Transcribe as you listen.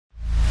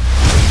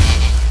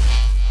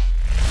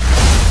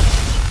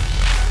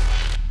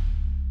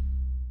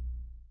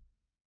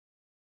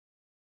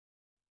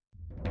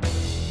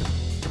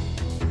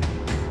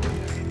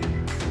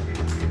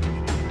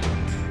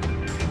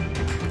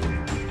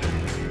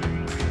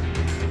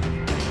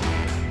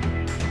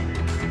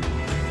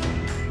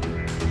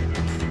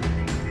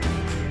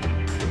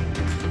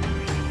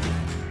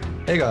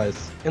Hey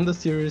guys, in this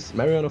series,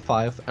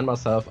 Mariano5 and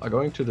myself are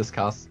going to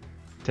discuss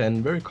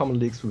 10 very common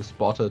leaks we've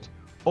spotted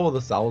over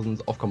the thousands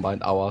of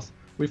combined hours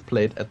we've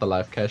played at the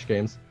live cash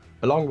games,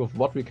 along with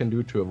what we can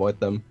do to avoid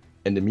them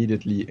and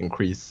immediately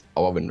increase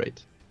our win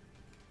rate.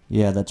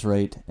 Yeah, that's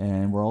right,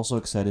 and we're also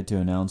excited to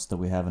announce that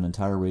we have an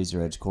entire Raise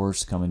Your Edge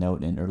course coming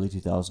out in early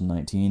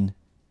 2019,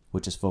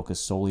 which is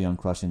focused solely on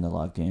crushing the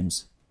live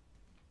games.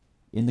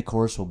 In the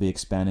course, we'll be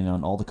expanding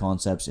on all the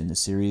concepts in the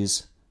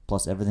series,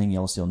 plus everything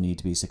else you'll need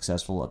to be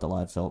successful at the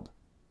live felt.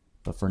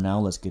 But for now,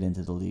 let's get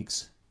into the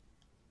leaks.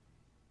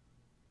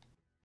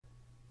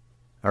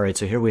 Alright,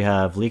 so here we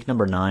have leak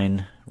number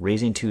 9,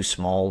 raising too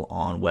small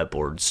on wet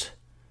boards.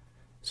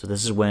 So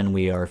this is when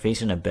we are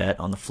facing a bet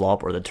on the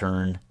flop or the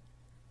turn,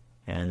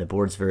 and the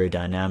board's very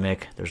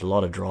dynamic, there's a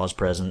lot of draws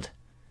present,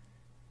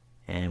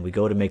 and we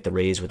go to make the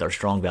raise with our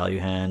strong value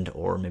hand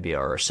or maybe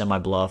our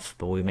semi-bluff,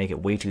 but we make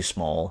it way too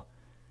small,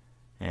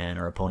 and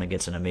our opponent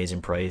gets an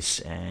amazing price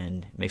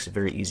and makes it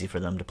very easy for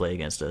them to play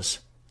against us.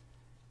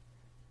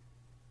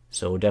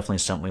 So definitely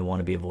something we want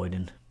to be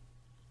avoiding.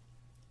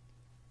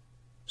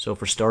 So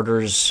for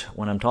starters,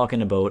 when I'm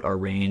talking about our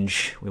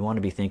range, we want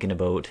to be thinking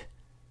about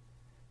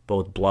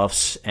both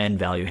bluffs and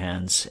value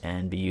hands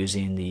and be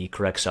using the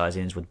correct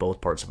sizings with both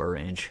parts of our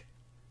range.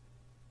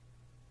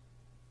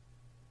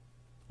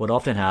 What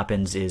often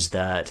happens is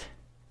that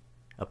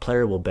a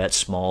player will bet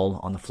small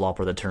on the flop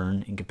or the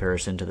turn in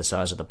comparison to the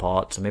size of the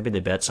pot. So maybe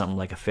they bet something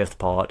like a 5th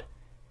pot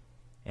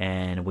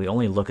and we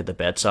only look at the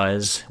bet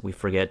size. We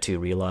forget to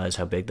realize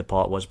how big the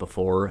pot was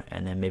before,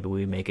 and then maybe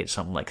we make it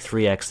something like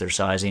 3x their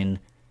sizing,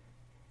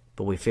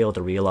 but we fail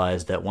to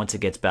realize that once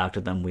it gets back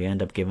to them, we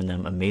end up giving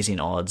them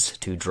amazing odds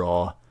to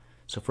draw.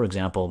 So for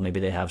example, maybe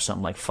they have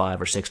something like 5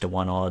 or 6 to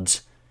 1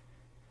 odds.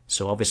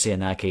 So obviously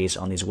in that case,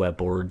 on these wet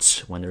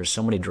boards, when there's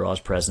so many draws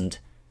present,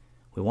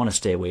 we want to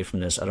stay away from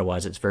this,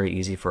 otherwise it's very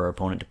easy for our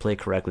opponent to play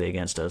correctly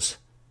against us.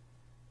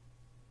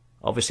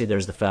 Obviously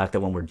there's the fact that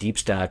when we're deep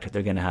stacked,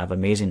 they're going to have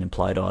amazing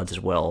implied odds as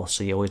well,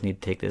 so you always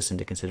need to take this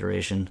into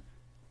consideration.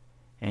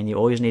 And you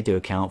always need to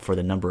account for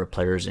the number of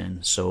players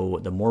in. So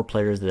the more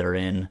players that are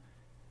in,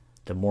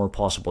 the more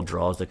possible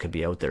draws that could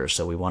be out there,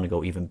 so we want to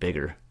go even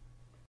bigger.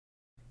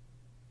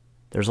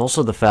 There's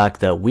also the fact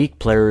that weak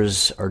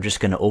players are just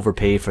going to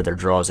overpay for their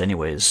draws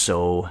anyways,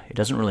 so it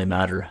doesn't really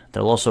matter.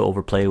 They'll also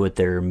overplay with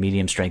their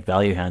medium strength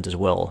value hands as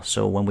well.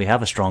 So when we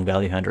have a strong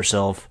value hand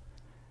ourselves,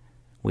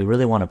 we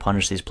really want to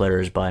punish these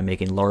players by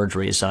making large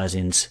raise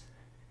sizings,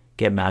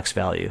 get max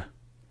value.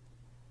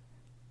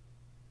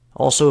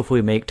 Also, if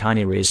we make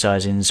tiny raise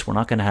sizings, we're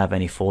not going to have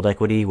any fold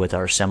equity with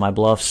our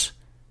semi-bluffs.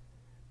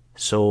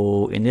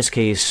 So in this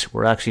case,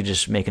 we're actually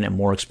just making it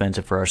more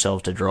expensive for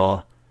ourselves to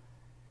draw.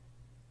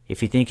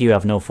 If you think you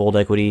have no fold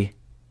equity,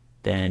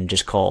 then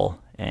just call.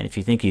 And if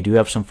you think you do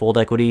have some fold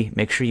equity,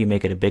 make sure you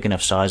make it a big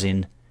enough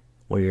sizing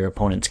where your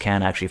opponents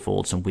can actually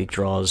fold some weak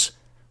draws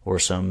or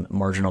some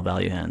marginal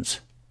value hands.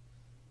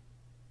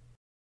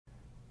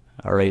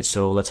 Alright,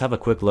 so let's have a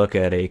quick look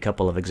at a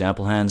couple of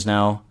example hands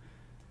now.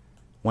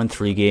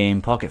 1-3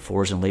 game, pocket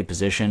 4s in late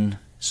position.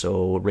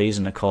 So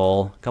raising a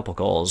call, a couple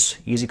calls.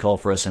 Easy call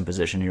for us in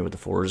position here with the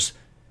 4s.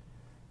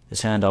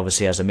 This hand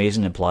obviously has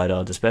amazing implied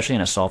odds, especially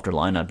in a softer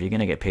lineup. You're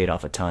going to get paid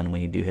off a ton when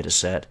you do hit a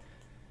set.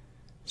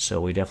 So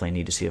we definitely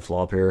need to see a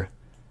flop here.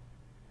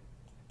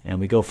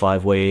 And we go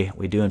 5-way.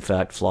 We do in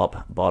fact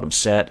flop bottom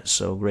set,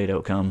 so great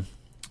outcome.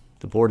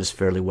 The board is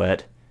fairly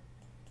wet.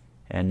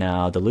 And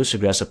now the loose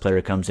aggressive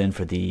player comes in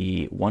for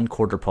the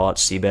 1/4 pot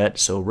c-bet,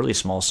 so really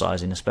small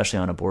sizing, especially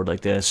on a board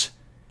like this.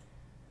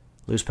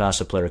 Loose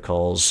passive player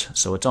calls,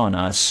 so it's on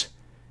us.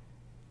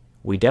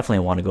 We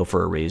definitely want to go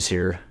for a raise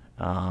here.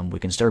 We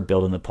can start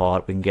building the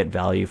pot. We can get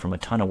value from a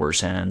ton of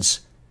worse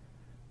hands.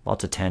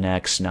 Lots of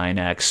 10x,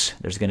 9x.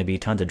 There's going to be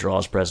tons of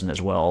draws present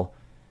as well.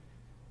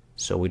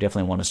 So we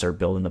definitely want to start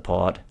building the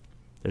pot.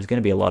 There's going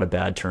to be a lot of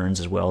bad turns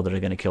as well that are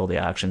going to kill the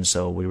action,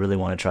 so we really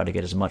want to try to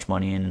get as much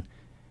money in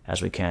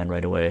as we can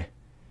right away.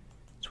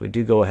 So we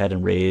do go ahead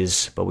and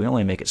raise, but we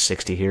only make it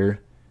 60 here.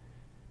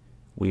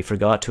 We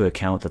forgot to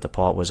account that the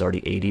pot was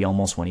already 80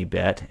 almost when he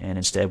bet, and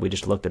instead we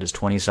just looked at his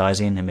 20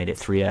 sizing and made it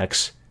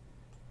 3x.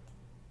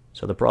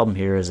 So the problem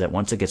here is that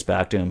once it gets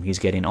back to him, he's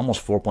getting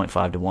almost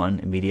 4.5 to 1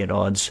 immediate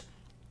odds.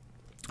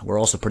 We're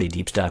also pretty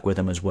deep stack with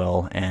him as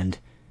well, and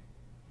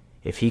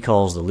if he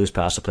calls, the loose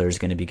passive player is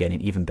going to be getting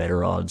even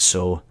better odds.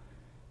 So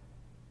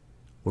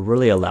we're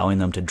really allowing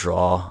them to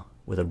draw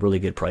with a really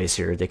good price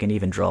here. They can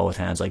even draw with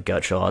hands like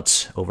gut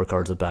shots,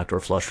 overcards with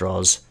backdoor flush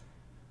draws,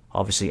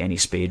 obviously any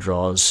spade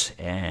draws,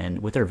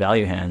 and with their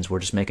value hands, we're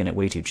just making it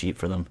way too cheap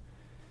for them.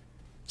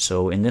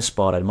 So in this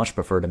spot, I'd much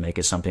prefer to make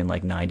it something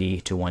like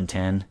 90 to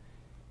 110.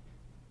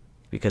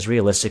 Because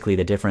realistically,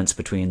 the difference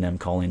between them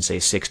calling, say,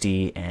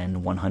 60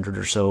 and 100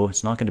 or so,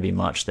 it's not going to be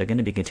much. They're going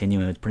to be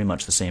continuing with pretty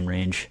much the same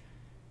range.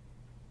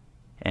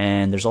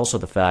 And there's also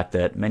the fact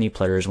that many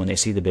players, when they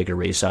see the bigger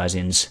raise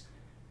sizings,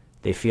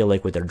 they feel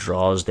like with their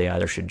draws, they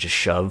either should just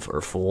shove or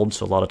fold.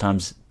 So a lot of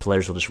times,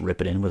 players will just rip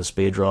it in with a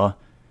spade draw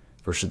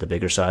versus the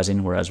bigger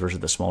sizing, whereas versus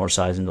the smaller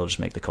sizing, they'll just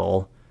make the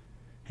call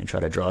and try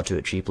to draw to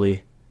it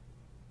cheaply.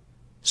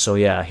 So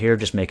yeah, here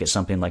just make it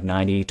something like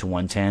 90 to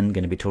 110,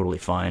 going to be totally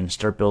fine.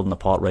 Start building the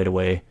pot right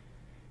away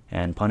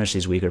and punish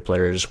these weaker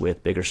players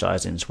with bigger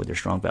sizings with your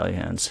strong value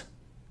hands.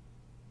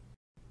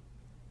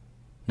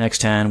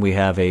 Next hand we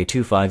have a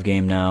 2-5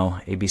 game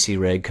now. ABC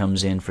Reg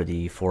comes in for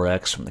the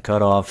 4x from the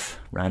cutoff.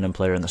 Random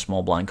player in the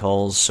small blind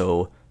calls,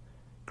 so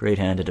great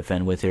hand to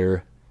defend with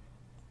here,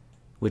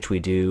 which we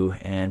do,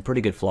 and pretty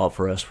good flop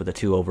for us with the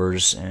 2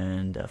 overs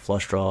and a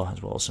flush draw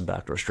as well as some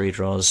backdoor straight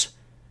draws.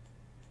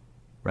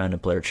 Random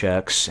player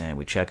checks and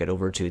we check it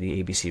over to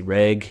the ABC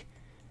Reg.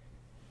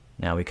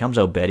 Now he comes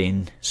out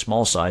betting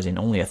small sizing,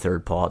 only a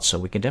third pot, so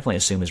we can definitely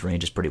assume his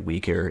range is pretty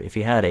weak here. If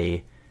he had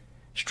a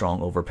strong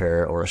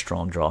overpair or a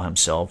strong draw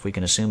himself, we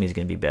can assume he's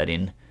going to be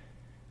betting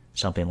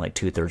something like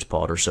 2/3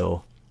 pot or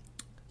so.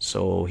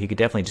 So he could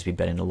definitely just be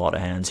betting a lot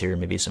of hands here,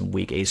 maybe some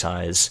weak ace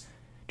highs,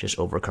 just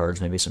overcards,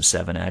 maybe some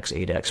 7x,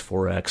 8x,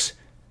 4x.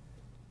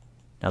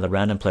 Now the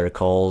random player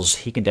calls,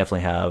 he can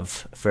definitely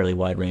have a fairly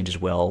wide range as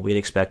well. We'd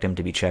expect him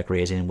to be check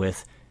raising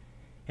with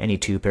any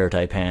 2-pair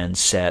type hands,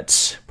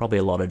 sets, probably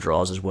a lot of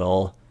draws as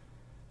well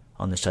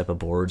on this type of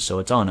board, so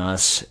it's on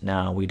us.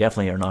 Now we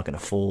definitely are not going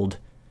to fold.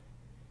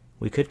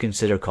 We could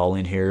consider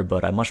calling here,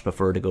 but I much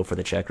prefer to go for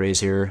the check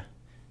raise here.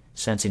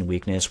 Sensing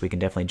weakness, we can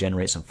definitely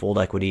generate some fold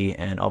equity,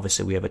 and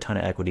obviously we have a ton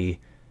of equity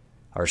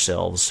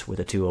ourselves with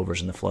the 2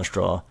 overs and the flush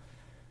draw.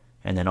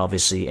 And then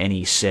obviously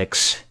any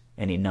 6,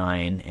 any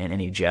 9, and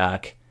any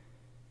jack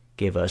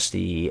give us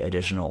the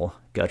additional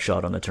gut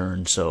shot on the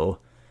turn, so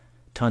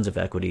tons of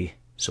equity.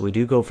 So we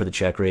do go for the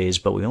check raise,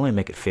 but we only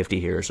make it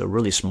 50 here, so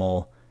really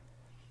small.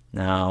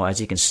 Now,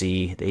 as you can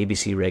see, the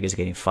ABC Reg is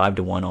getting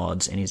 5-1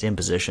 odds, and he's in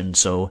position,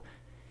 so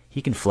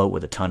he can float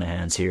with a ton of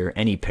hands here.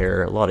 Any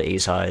pair, a lot of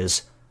ace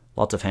highs,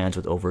 lots of hands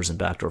with overs and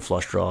backdoor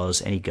flush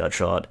draws, any gut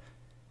shot.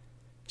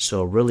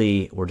 So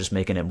really, we're just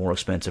making it more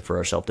expensive for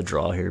ourselves to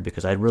draw here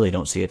because I really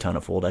don't see a ton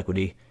of fold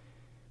equity.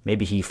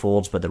 Maybe he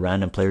folds, but the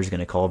random player is going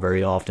to call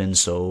very often,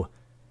 so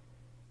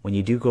when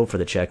you do go for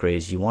the check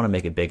raise, you want to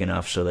make it big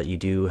enough so that you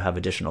do have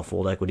additional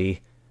fold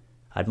equity.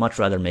 I'd much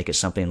rather make it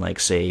something like,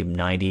 say,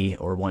 90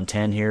 or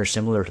 110 here,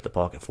 similar to the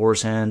pocket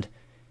fours hand.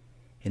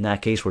 In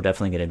that case, we're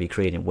definitely going to be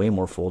creating way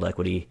more fold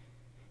equity,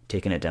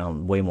 taking it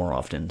down way more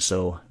often,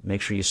 so make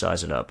sure you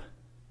size it up.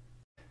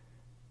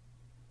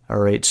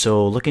 Alright,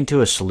 so looking to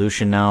a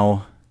solution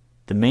now.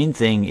 The main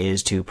thing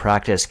is to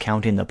practice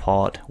counting the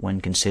pot when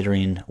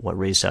considering what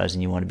raise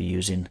sizing you want to be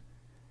using.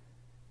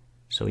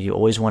 So you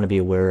always want to be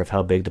aware of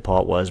how big the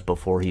pot was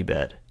before he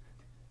bet.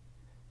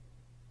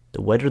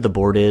 The wetter the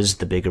board is,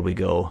 the bigger we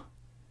go.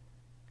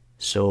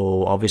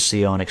 So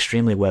obviously on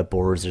extremely wet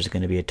boards there's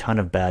going to be a ton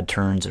of bad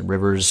turns and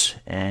rivers,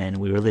 and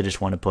we really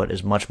just want to put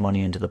as much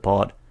money into the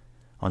pot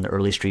on the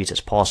early streets as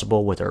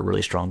possible with our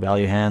really strong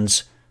value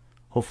hands.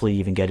 Hopefully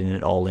even getting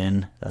it all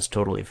in, that's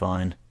totally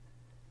fine.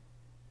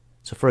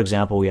 So for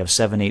example, we have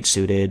 7-8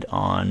 suited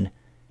on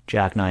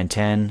Jack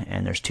 9-10,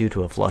 and there's 2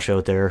 to a flush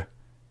out there.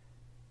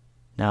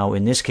 Now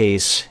in this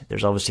case,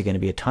 there's obviously going to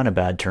be a ton of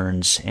bad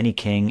turns. Any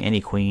king, any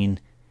queen,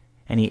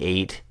 any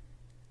 8,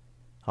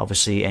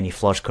 obviously any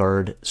flush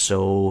card.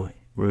 So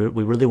we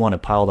really want to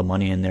pile the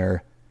money in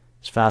there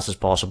as fast as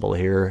possible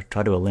here.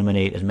 Try to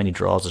eliminate as many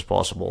draws as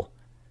possible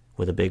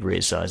with a big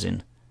raise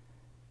sizing.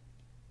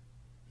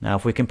 Now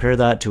if we compare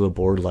that to a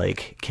board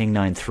like King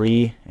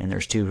 9-3, and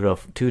there's 2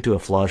 to a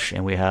flush,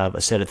 and we have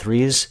a set of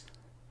 3s,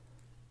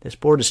 this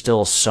board is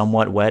still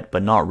somewhat wet,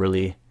 but not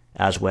really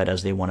as wet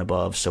as the one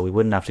above, so we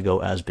wouldn't have to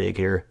go as big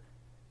here.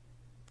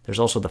 There's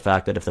also the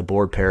fact that if the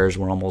board pairs,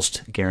 we're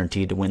almost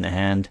guaranteed to win the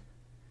hand,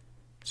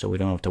 so we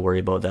don't have to worry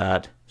about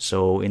that.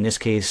 So in this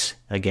case,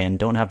 again,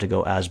 don't have to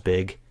go as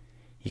big.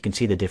 You can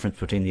see the difference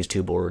between these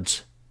two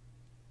boards.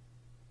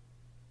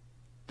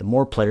 The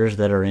more players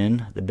that are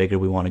in, the bigger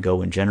we want to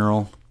go in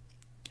general.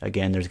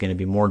 Again, there's going to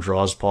be more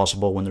draws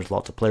possible when there's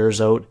lots of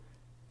players out.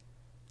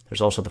 There's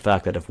also the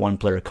fact that if one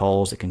player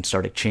calls, it can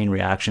start a chain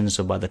reaction,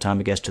 so by the time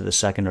it gets to the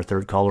second or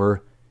third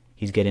caller,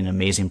 he's getting an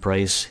amazing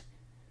price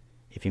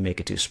if you make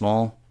it too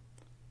small.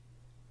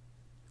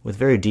 With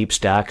very deep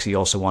stacks, you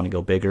also want to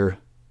go bigger.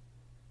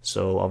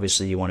 So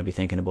obviously you want to be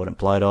thinking about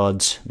implied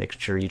odds, making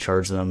sure you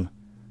charge them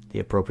the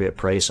appropriate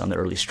price on the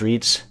early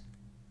streets.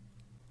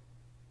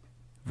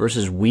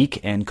 Versus weak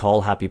and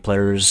call happy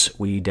players,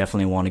 we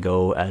definitely want to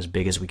go as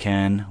big as we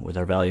can with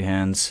our value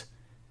hands.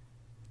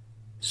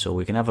 So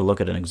we can have a look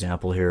at an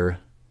example here.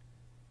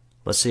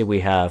 Let's say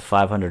we have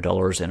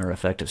 $500 in our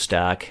effective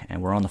stack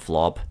and we're on the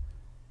flop.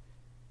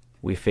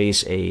 We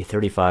face a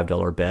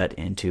 $35 bet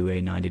into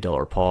a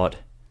 $90 pot.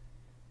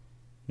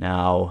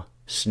 Now,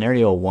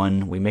 scenario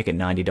 1, we make it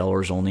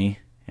 $90 only,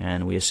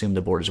 and we assume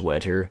the board is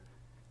wet here.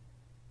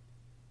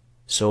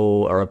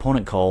 So our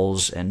opponent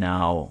calls, and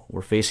now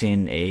we're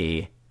facing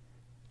a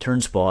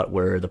turn spot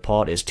where the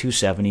pot is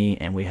 270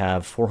 and we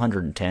have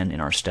 410 in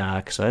our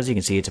stack. So as you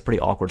can see, it's a pretty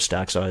awkward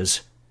stack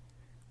size.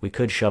 We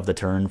could shove the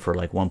turn for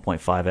like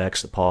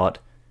 1.5x the pot,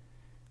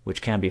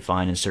 which can be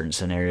fine in certain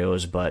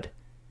scenarios, but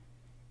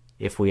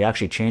if we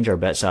actually change our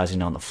bet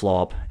sizing on the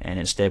flop and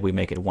instead we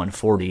make it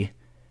 140,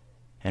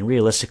 And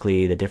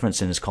realistically, the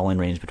difference in his calling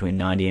range between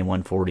 90 and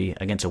 140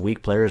 against a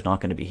weak player is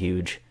not going to be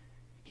huge.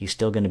 He's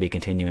still going to be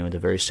continuing with a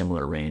very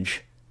similar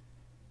range.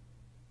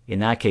 In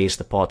that case,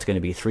 the pot's going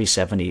to be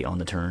 370 on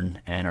the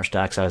turn, and our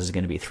stack size is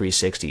going to be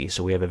 360,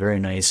 so we have a very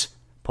nice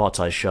pot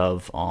size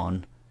shove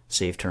on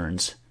safe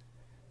turns.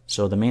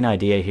 So the main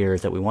idea here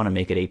is that we want to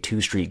make it a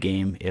 2-street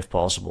game, if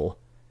possible,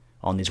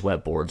 on these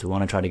wet boards. We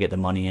want to try to get the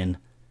money in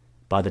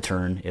by the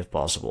turn, if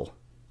possible.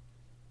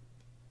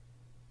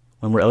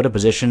 When we're out of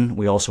position,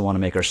 we also want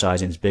to make our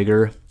sizings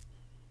bigger,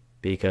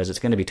 because it's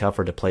going to be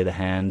tougher to play the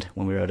hand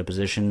when we're out of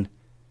position.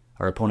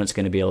 Our opponent's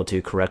going to be able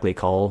to correctly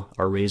call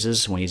our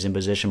raises when he's in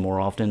position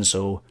more often,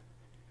 so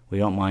we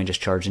don't mind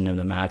just charging him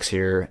the max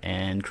here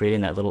and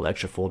creating that little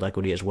extra fold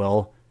equity as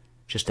well,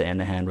 just to end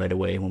the hand right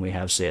away when we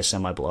have, say, a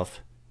semi-bluff.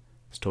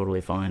 It's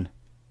totally fine.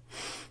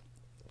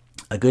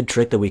 A good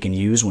trick that we can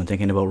use when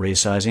thinking about raise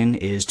sizing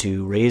is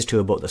to raise to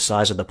about the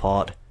size of the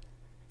pot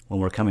when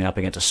we're coming up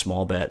against a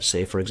small bet,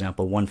 say for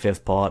example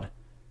 1/5 pot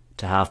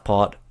to half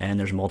pot, and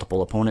there's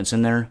multiple opponents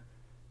in there.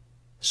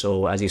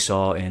 So as you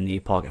saw in the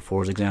pocket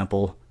fours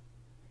example,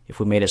 if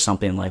we made it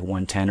something like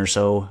 110 or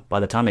so, by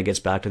the time it gets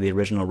back to the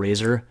original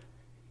raiser,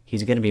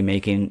 he's going to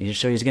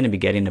be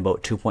getting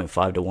about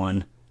 2.5 to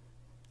 1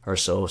 or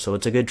so. So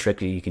it's a good trick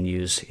that you can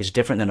use. It's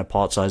different than a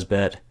pot size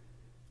bet,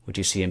 which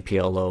you see in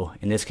PLO.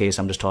 In this case,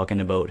 I'm just talking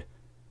about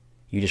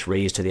you just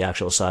raise to the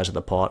actual size of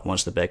the pot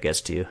once the bet gets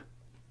to you.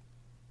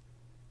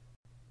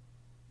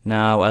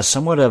 Now, as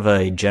somewhat of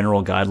a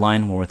general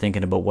guideline when we're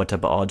thinking about what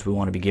type of odds we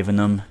want to be giving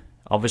them,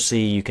 obviously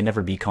you can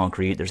never be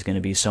concrete. There's going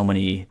to be so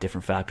many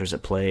different factors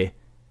at play.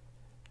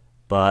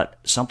 But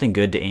something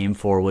good to aim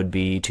for would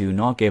be to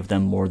not give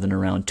them more than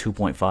around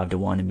 2.5 to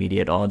 1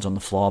 immediate odds on the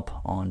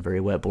flop on very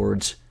wet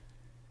boards.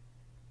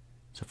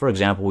 So for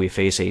example, we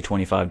face a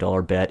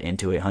 $25 bet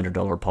into a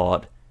 $100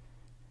 pot.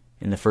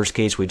 In the first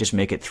case, we just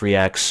make it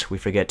 3x. We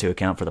forget to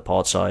account for the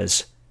pot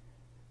size.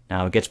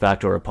 Now it gets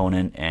back to our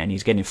opponent, and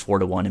he's getting 4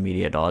 to 1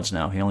 immediate odds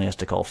now. He only has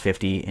to call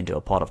 50 into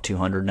a pot of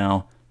 200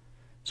 now.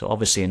 So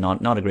obviously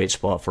not a great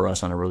spot for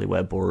us on a really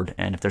wet board,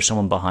 and if there's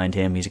someone behind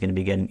him, he's going to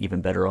be getting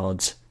even better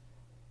odds.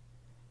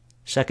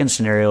 Second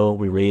scenario,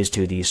 we raise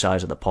to the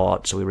size of the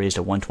pot, so we raise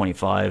to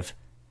 125.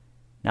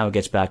 Now it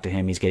gets back to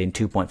him, he's getting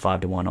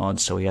 2.5 to 1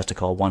 odds, so he has to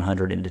call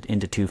 100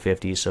 into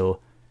 250, so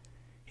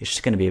it's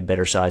just going to be a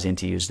better sizing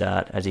to use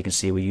that. As you can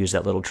see, we use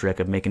that little trick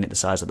of making it the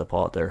size of the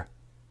pot there.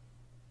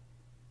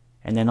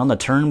 And then on the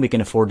turn, we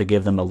can afford to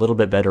give them a little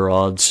bit better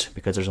odds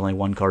because there's only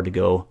one card to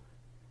go,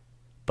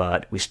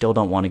 but we still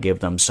don't want to give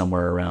them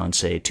somewhere around,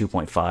 say,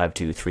 2.5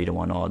 to 3 to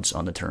 1 odds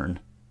on the turn.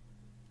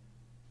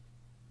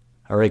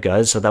 Alright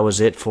guys, so that was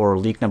it for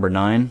leak number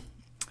 9.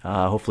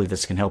 Hopefully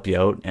this can help you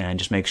out, and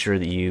just make sure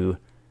that you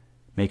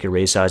make your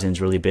raise sizings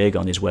really big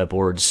on these wet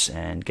boards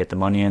and get the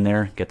money in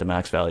there, get the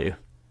max value.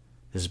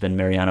 This has been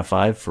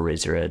Mariana5 for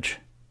Raise Your Edge.